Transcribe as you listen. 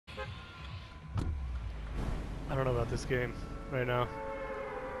I don't know about this game right now.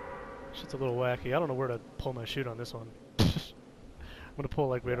 Shit's a little wacky. I don't know where to pull my chute on this one. I'm gonna pull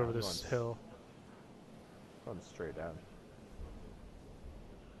like right Yeah, over this hill. going straight down.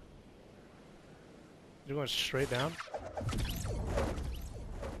 You're going straight down?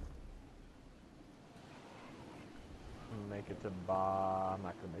 Make it to ba. I'm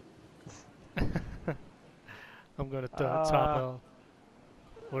not gonna make I'm going it. to top hill.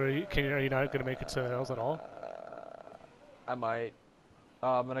 Where are you? Are you not gonna make it to hills at all? I might.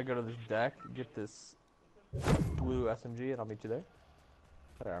 I'm gonna go to this deck, get this blue SMG, and I'll meet you there.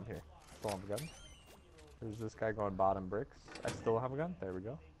 There, I'm here. Still have a gun. There's this guy going bottom bricks. I still have a gun. There we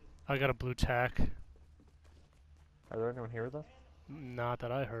go. I got a blue tack. Are there anyone here with us? Not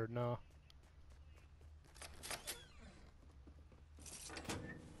that I heard, no.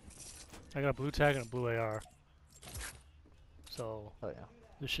 I got a blue tack and a blue AR. So Oh yeah.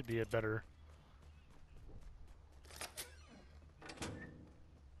 this should be a better.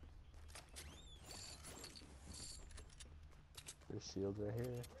 There's shields right here.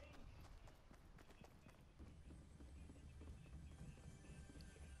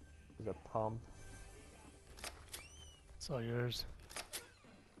 There's a pump. It's all yours.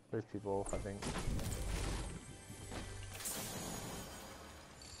 There's people, I think.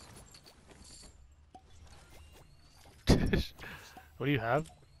 What do you have?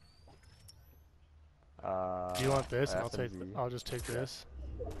 Do you want this? And SMG. I'll just take this.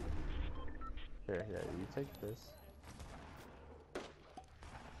 Here, yeah, you take this.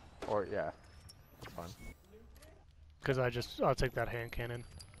 Or yeah, that's fine. Cause I'll take that hand cannon.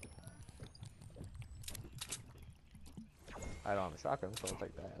 I don't have a shotgun, so I'll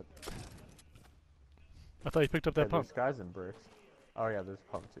take that. I thought you picked up that pump. There's guys in bricks. Oh yeah, there's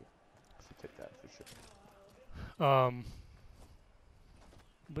a pump too. I should take that for sure.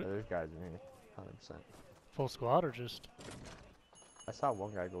 But Yeah, there's guys in here, 100%. full squad or just? I saw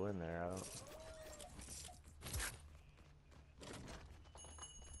one guy go in there. I don't.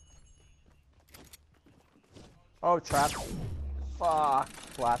 Oh, trap! Fuck!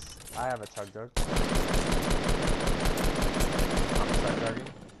 Blast! I have a chug jug. I'm chug jugging.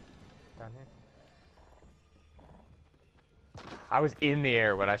 Down here. I was in the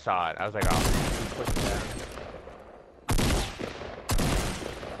air when I saw it. I was like, oh, he's pushing down.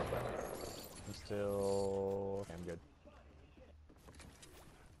 I'm still. Okay, I'm good.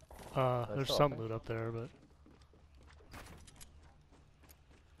 There's still some okay. loot up there, but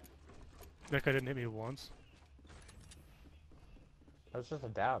that guy didn't hit me once. That was just a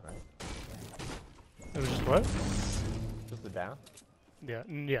down, right? It was just what? Just a down? Yeah,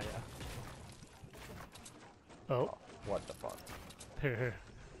 yeah. Oh. What the fuck? Here.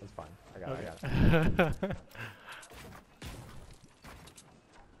 That's fine. I got it.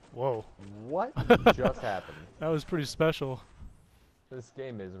 Whoa. What just happened? That was pretty special. This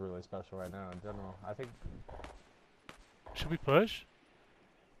game is really special right now in general. I think. Should we push?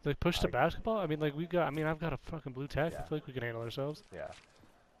 Like push to basketball? I mean, like I've got a fucking blue tack. Yeah. I feel like we can handle ourselves. Yeah.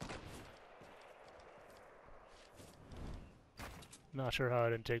 Not sure how I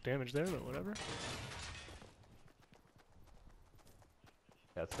didn't take damage there, but whatever.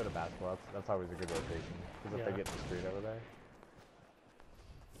 Yeah, let's go to basketball. That's always a good rotation. Because if they get in the street over there.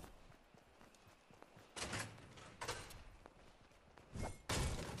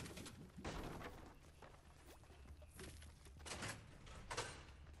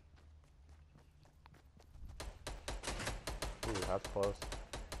 Ooh, that's close.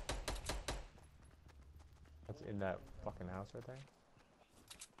 That's in that fucking house right there.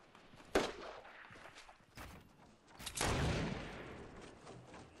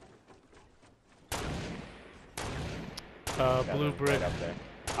 Blue brick. Right up there.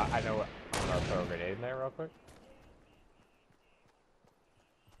 I know what. I'm gonna throw a grenade in there real quick.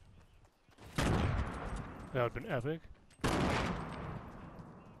 That would've been epic.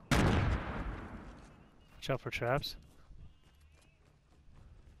 Watch out for traps.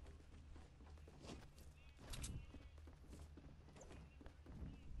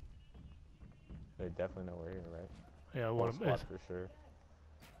 They definitely know we're here, right? Yeah, one of them. For sure.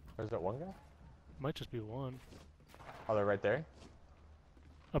 There's that one guy? Might just be one. Oh, they're right there?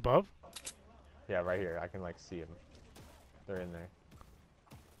 Above? Yeah, right here. I can like see him. They're in there.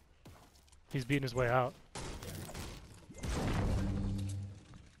 He's beating his way out.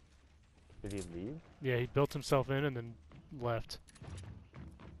 Did he leave? Yeah, he built himself in and then left.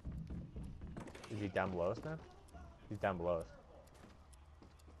 Is he down below us now? He's down below us.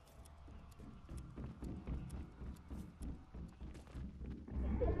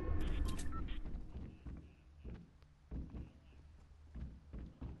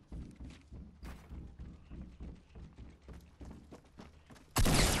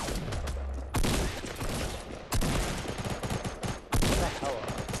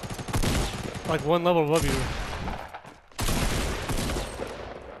 Like one level above you.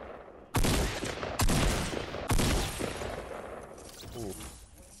 Ooh.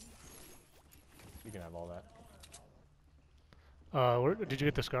 You can have all that. Where did you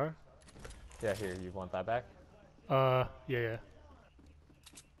get the scar? Yeah, here, you want that back? Yeah.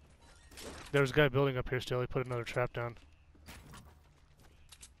 There's a guy building up here still. He put another trap down.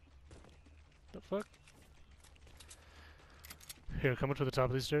 The fuck? Here, come up to the top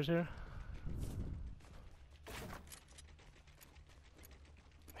of these stairs here.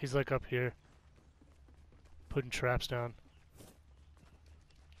 He's like up here. Putting traps down.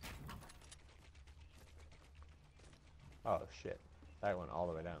 Oh shit. That went all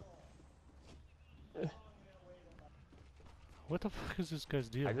the way down. What the fuck is this guy's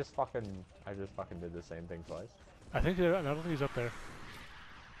deal? I just fucking did the same thing twice. I don't think he's up there.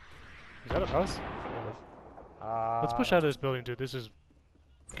 Is that us? Let's push out of this building, dude. This is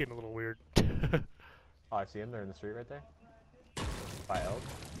getting a little weird. Oh, I see him. They're in the street right there. By L.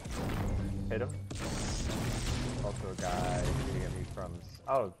 Hit him. Also a guy shooting at me from...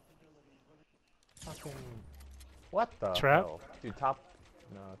 Oh. Fucking... What the Trap? hell? Dude, top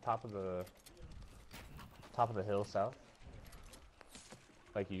of the hill south.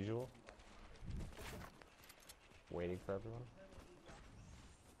 Like usual. Waiting for everyone.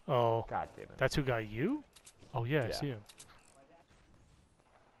 Oh. God damn it. That's who got you? Oh yeah, I see him.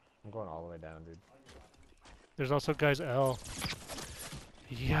 I'm going all the way down, dude. There's also guys L.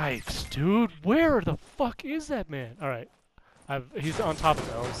 Yikes, dude. Where the fuck is that man? Alright. He's on top of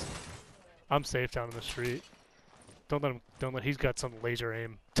L's. I'm safe down in the street. Don't let he's got some laser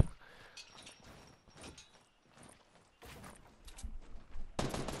aim.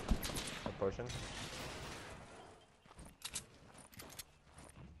 I'm pushing.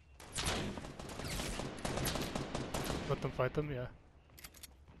 Let them fight them, yeah.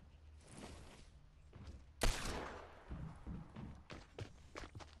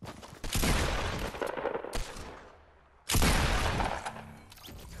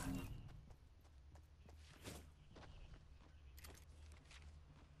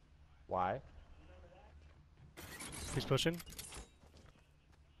 Why? He's pushing.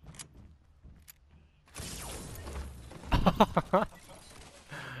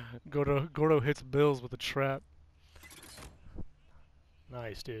 Gordo hits Bills with a trap.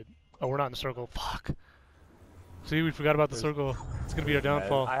 Nice, dude. Oh, we're not in the circle. Fuck. See, we forgot about the circle. It's gonna be our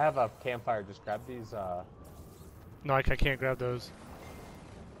downfall. I have a campfire. Just grab these. No, I can't grab those.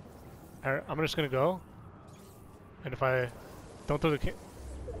 Alright, I'm just gonna go. And if I don't throw the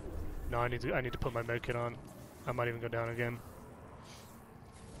no, I need to put my med kit on. I might even go down again.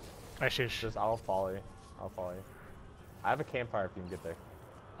 Actually, just I'll follow you. I'll follow you. I have a campfire if you can get there.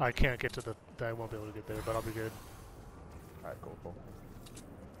 I can't get to the. I won't be able to get there, but I'll be good. Alright, cool.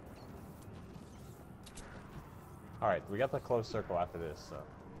 Alright, we got the closed circle after this, so...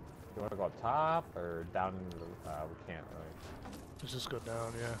 You want to go up top, or down into the... we can't, really. Let's just go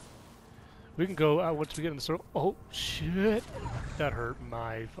down, yeah. We can go out once we get in the circle. Oh, shit! That hurt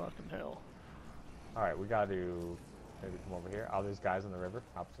my fucking hell. Alright, we gotta do... Maybe come over here. Oh, there's guys on the river,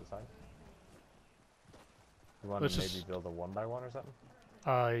 opposite side. You want to maybe build a 1x1 or something?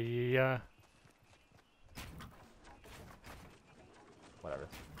 Yeah. Whatever.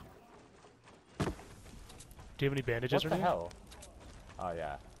 Do you have any bandages or anything? What the hell? Oh,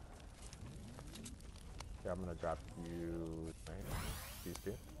 yeah. Yeah, I'm gonna drop you... These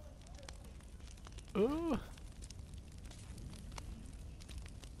two. Ooh.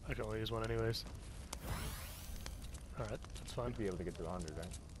 I can only use one anyways. Alright, that's fine. You'd be able to get to 100, right?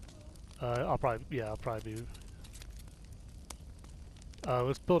 I'll probably be...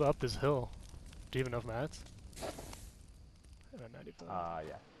 let's build up this hill. Do you have enough mats? And a 95.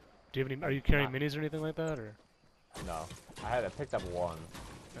 Yeah. Do you have any, are you carrying minis or anything like that, or? No. I picked up one.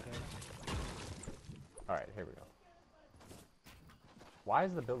 Okay. Alright, here we go. Why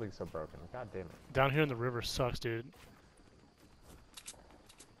is the building so broken? God damn it. Down here in the river sucks, dude.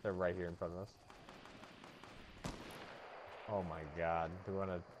 They're right here in front of us. Oh my god. Do we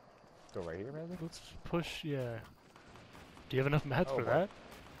want to go right here, maybe? Let's push, yeah. Do you have enough mats for boy. that?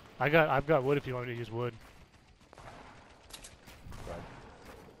 I've got wood if you want me to use wood. Go ahead.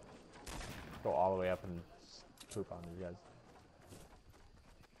 Go all the way up and poop on these guys.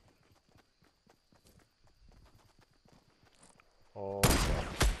 Oh, shit.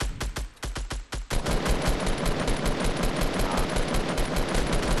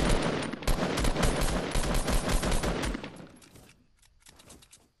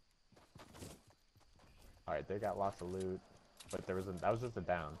 Alright, they got lots of loot, but that was just a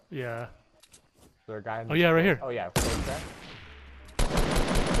down. Yeah. Is there a guy in Oh yeah, right here. Oh yeah, close that.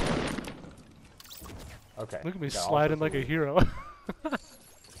 Okay. Look at me We got all sliding sorts like of a loot. hero.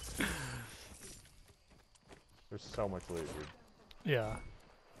 There's so much loot, dude. Yeah.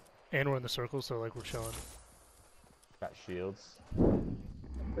 And we're in the circle, so like we're chilling. Got shields.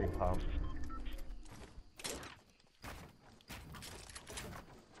 Free pump.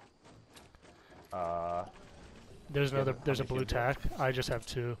 There's How there's a many blue shields do you have? tack. I just have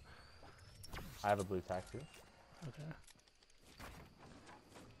 2. I have a blue tack too. Okay.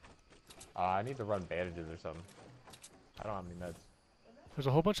 I need to run bandages or something. I don't have any meds. There's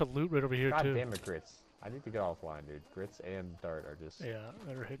a whole bunch of loot right over here God too. damn it, grits. I need to get offline, dude. Grits and dart are just. Yeah,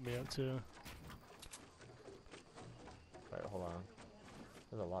 that are hitting me up too. Alright, hold on.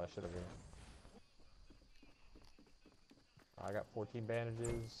 There's a lot of shit over here. I got 14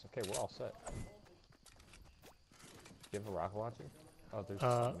 bandages. Okay, we're all set. Do you have a rocket launcher? Oh, there's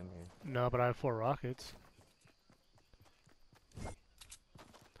something in here. No, but I have 4 rockets.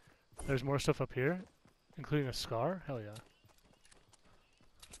 There's more stuff up here, including a scar. Hell yeah.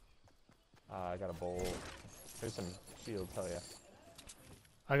 I got a bowl. There's some shields, hell yeah.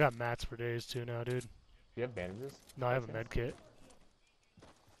 I got mats for days too now, dude. Do you have bandages? No, I have a med kit.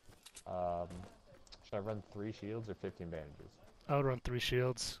 Should I run 3 shields or 15 bandages? I would run 3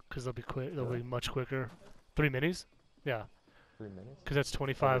 shields, because they'll be quick. They'll be much quicker. 3 minis? Yeah. 3 minutes? Because that's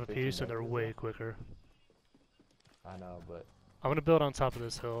 25 15 apiece, and they're bandages, way though? quicker. I know, but I'm gonna build on top of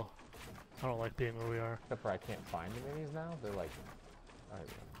this hill. I don't like being where we are. except for I can't find the minis now. They're like, alright.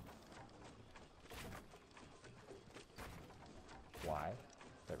 Why?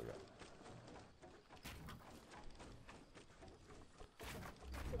 There we go.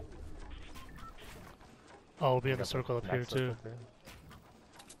 Oh, we'll be in the Got circle up here next too. circle here.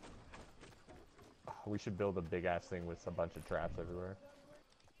 Oh, we should build a big ass thing with a bunch of traps everywhere.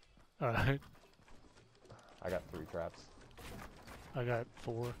 Alright. I got 3 traps. I got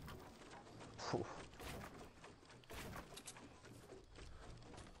 4. Phew.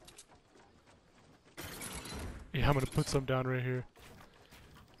 Yeah, I'm gonna put some down right here.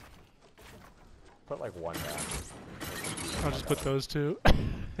 Put like 1 down. I'll just put those 2.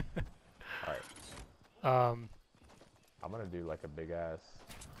 Alright. I'm gonna do like a big ass.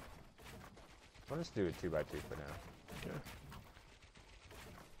 I'll just do a 2x2 for now. Okay.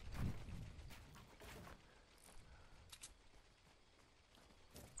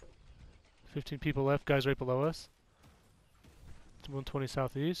 $15 people left, guys right below us. It's 120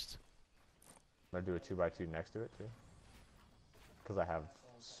 southeast. I'm gonna do a 2x2 next to it too. Because I have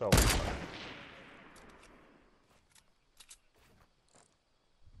so much money.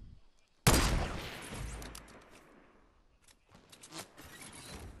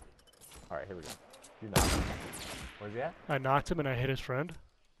 Alright, here we go. You knocked him. Where's he at? I knocked him and I hit his friend.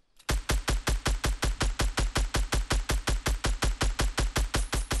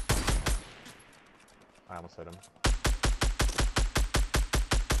 I almost hit him.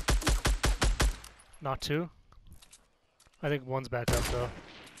 Not 2. I think 1's back up though.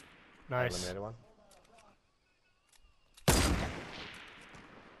 I Nice. eliminated one.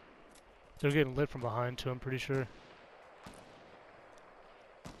 They're getting lit from behind too, I'm pretty sure.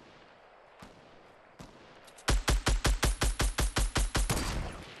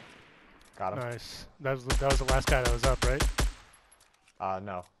 Got him. Nice. That was the last guy that was up, right?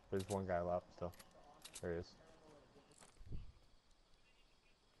 No. There's one guy left still. There he is.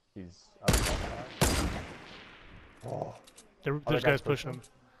 He's up that side. Oh. There's Other guys pushing him.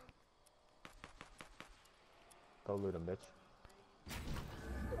 Go loot him, bitch.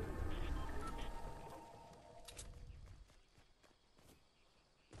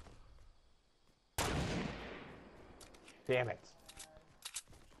 Damn it.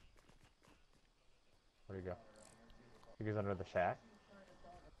 Where'd he go? I think he's under the shack.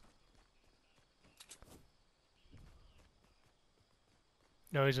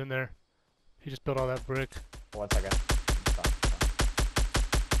 No, he's in there. He just built all that brick. 1 second. Stop, stop.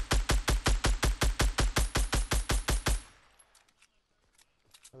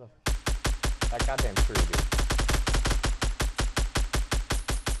 Where that goddamn tree, dude.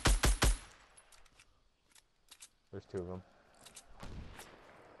 There's 2 of them.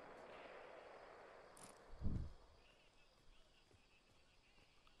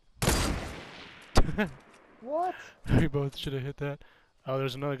 What? We both should have hit that. Oh,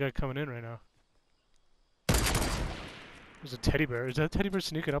 there's another guy coming in right now. There's a teddy bear. Is that teddy bear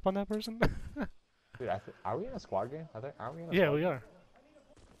sneaking up on that person? Dude, are we in a squad game? Aren't we in a Yeah, squad we game? are.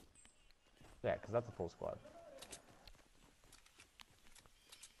 Yeah, because that's a full squad.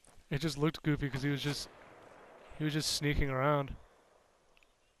 It just looked goofy because he was just sneaking around.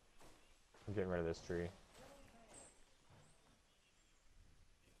 I'm getting rid of this tree.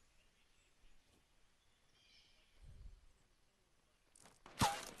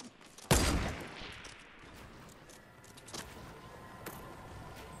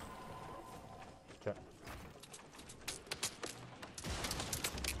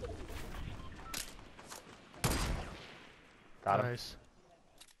 Got him. Nice.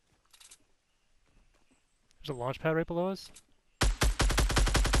 There's a launch pad right below us.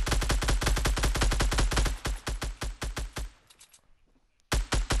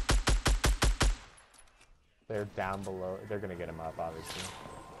 They're down below. They're gonna get him up, obviously.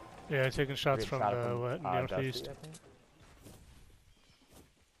 Yeah, taking shots from Shot the northeast. Dusty, I think.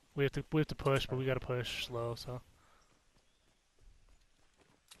 We have to push, but we gotta push slow. So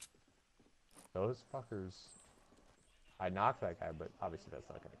Those fuckers. I knocked that guy, but obviously that's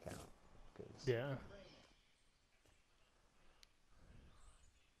not gonna count. 'Cause yeah.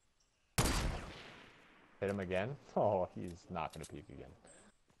 hit him again. Oh, he's not gonna peek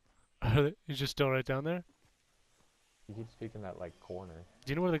again. He's just still right down there. He keeps peeking that like corner.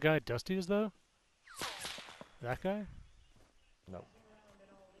 Do you know where the guy Dusty is though? That guy? Nope.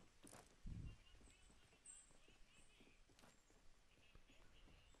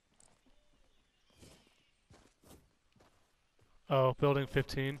 Oh, building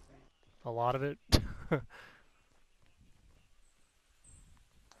 15. A lot of it.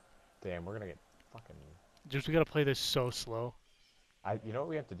 Damn, we're gonna get fucking. Just we gotta play this so slow. You know what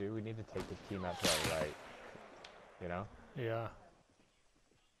we have to do? We need to take this team out to our right. You know? Yeah.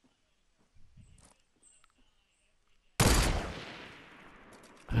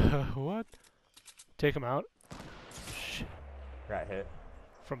 What? Take him out? Shit. Got hit.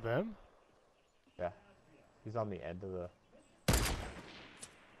 From them? Yeah. He's on the end of the.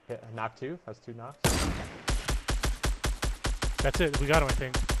 Hit, knock 2? That's 2 knocks. That's it. We got him, I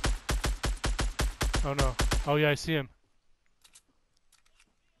think. Oh no. Oh yeah, I see him.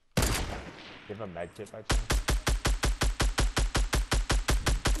 Give him a med kit by chance.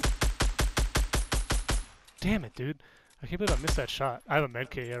 Damn it, dude. I can't believe I missed that shot. I have a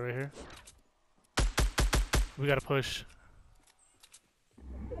med kit, yeah, right here. We gotta push.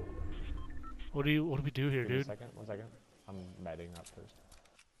 What do we do here, Give me dude? a second, 1 second. I'm medding up first.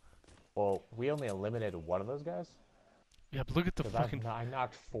 Well, we only eliminated one of those guys. Yeah, but look at the 'Cause fucking I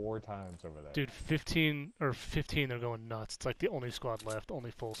knocked 4 times over there. dude. 15 or 15, they're going nuts. It's like the only squad left,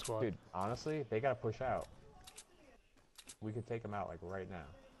 only full squad. Dude, honestly, they gotta push out. We could take them out like right now.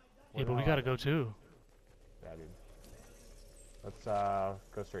 Yeah, but we gotta go too. Yeah, dude. Let's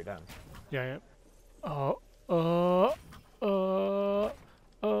go straight down. Yeah, yeah. Oh,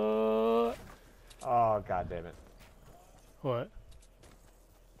 Oh, god damn it. what?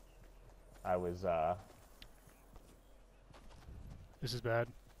 I was This is bad.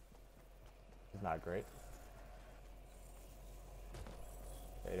 not great.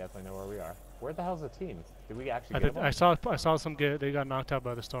 They definitely know where we are. Where the hell's the team? Did we actually get them? I saw some get. They got knocked out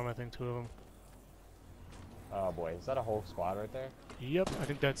by the storm. I think 2 of them. Oh boy, is that a whole squad right there? Yep, I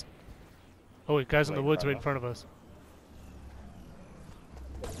think that's. Oh wait, guys in the woods right in front of us.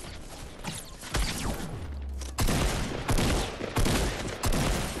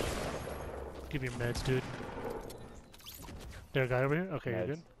 Give me your meds, dude. There, a guy over here? Okay, you're Meds.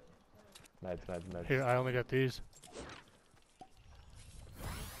 good. Meds. Here, I only got these.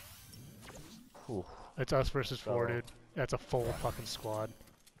 Whew. It's us versus 4, So- dude. That's a full fucking squad. Do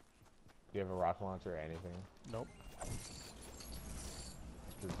you have a rocket launcher or anything? Nope.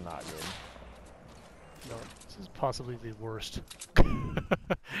 This is not good. No, this is possibly the worst.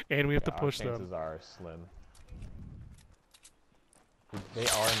 And we have to Yeah, push our them. chances are slim. They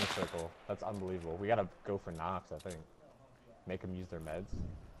are in the circle. That's unbelievable. We gotta go for knocks, I think. Make them use their meds.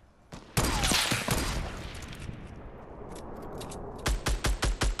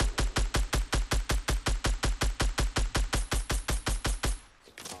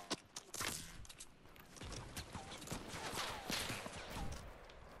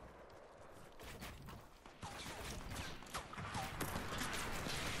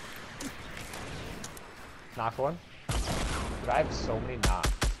 Knock 1. Dude, I have so many knocks.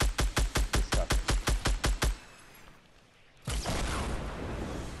 Disgusting.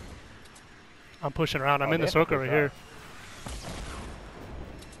 I'm pushing around. I'm Oh, in they the have to circle right push here. out.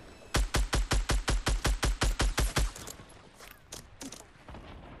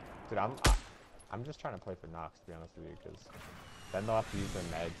 Dude, I'm just trying to play for knocks, to be honest with you, because then they'll have to use their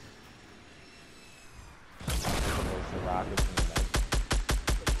meds. They can waste the rockets and the meds.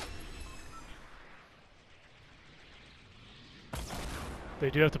 They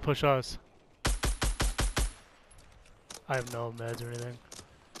do have to push us. I have no meds or anything.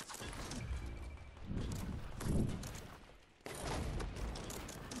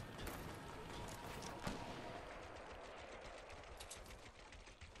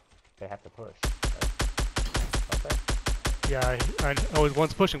 They have to push. Right? Okay. Yeah, oh,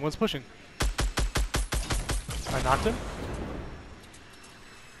 one's pushing, one's pushing. I knocked him.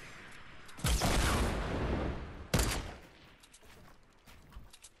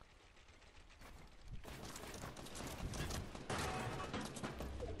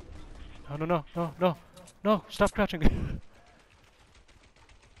 No, no, no, no, no, no! Stop crouching. I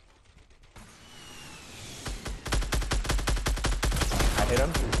hit him.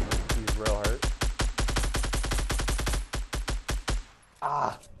 He's real hurt.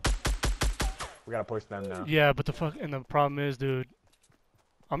 Ah! We gotta push them now. Yeah, but the problem is, dude,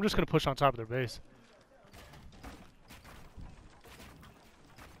 I'm just gonna push on top of their base.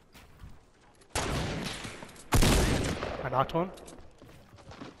 I knocked one.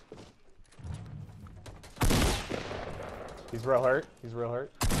 He's real hurt. He's real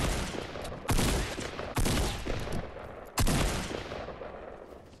hurt.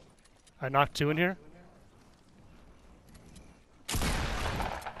 I knocked two in here.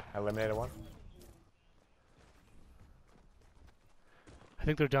 I eliminated one. I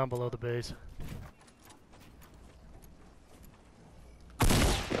think they're down below the base.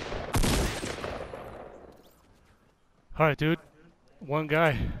 Alright, dude. One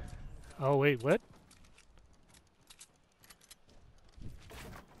guy. Oh, wait, what?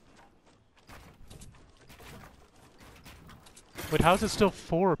 Wait, how is it still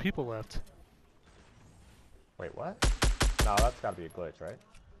 4 people left? Wait, what? No, that's gotta be a glitch, right?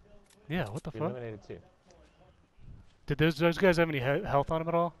 Yeah, what the We fuck? eliminated 2. Did those guys have any health on them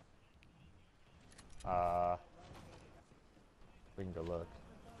at all? We can go look.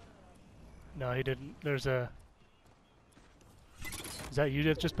 No, he didn't. There's a... Is that you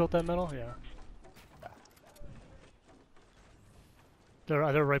that just built that metal? Yeah.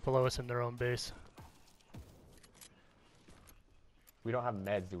 They're right below us in their own base. We don't have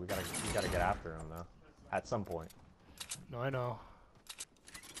meds, dude. We gotta get after them though. At some point. No, I know.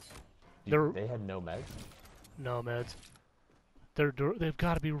 Dude, they had no meds. No meds. They've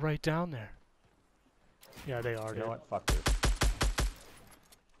got to be right down there. Yeah, they are. You dude. know what? Fuck this.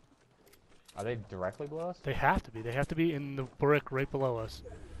 Are they directly below us? They have to be. They have to be in the brick right below us.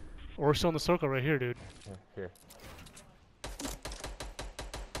 Or we're still in the circle right here, dude. Here.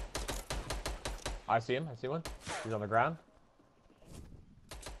 I see him. I see one. He's on the ground.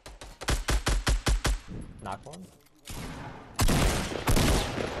 Knocked one.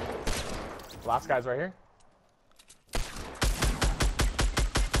 Last guy's right here.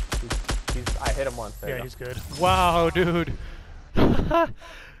 I hit him once. There Yeah, he's good. Wow, dude. That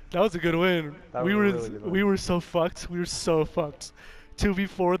was a good win. We were really good win. we were so fucked. We were so fucked.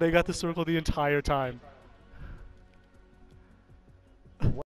 2v4, they got the circle the entire time.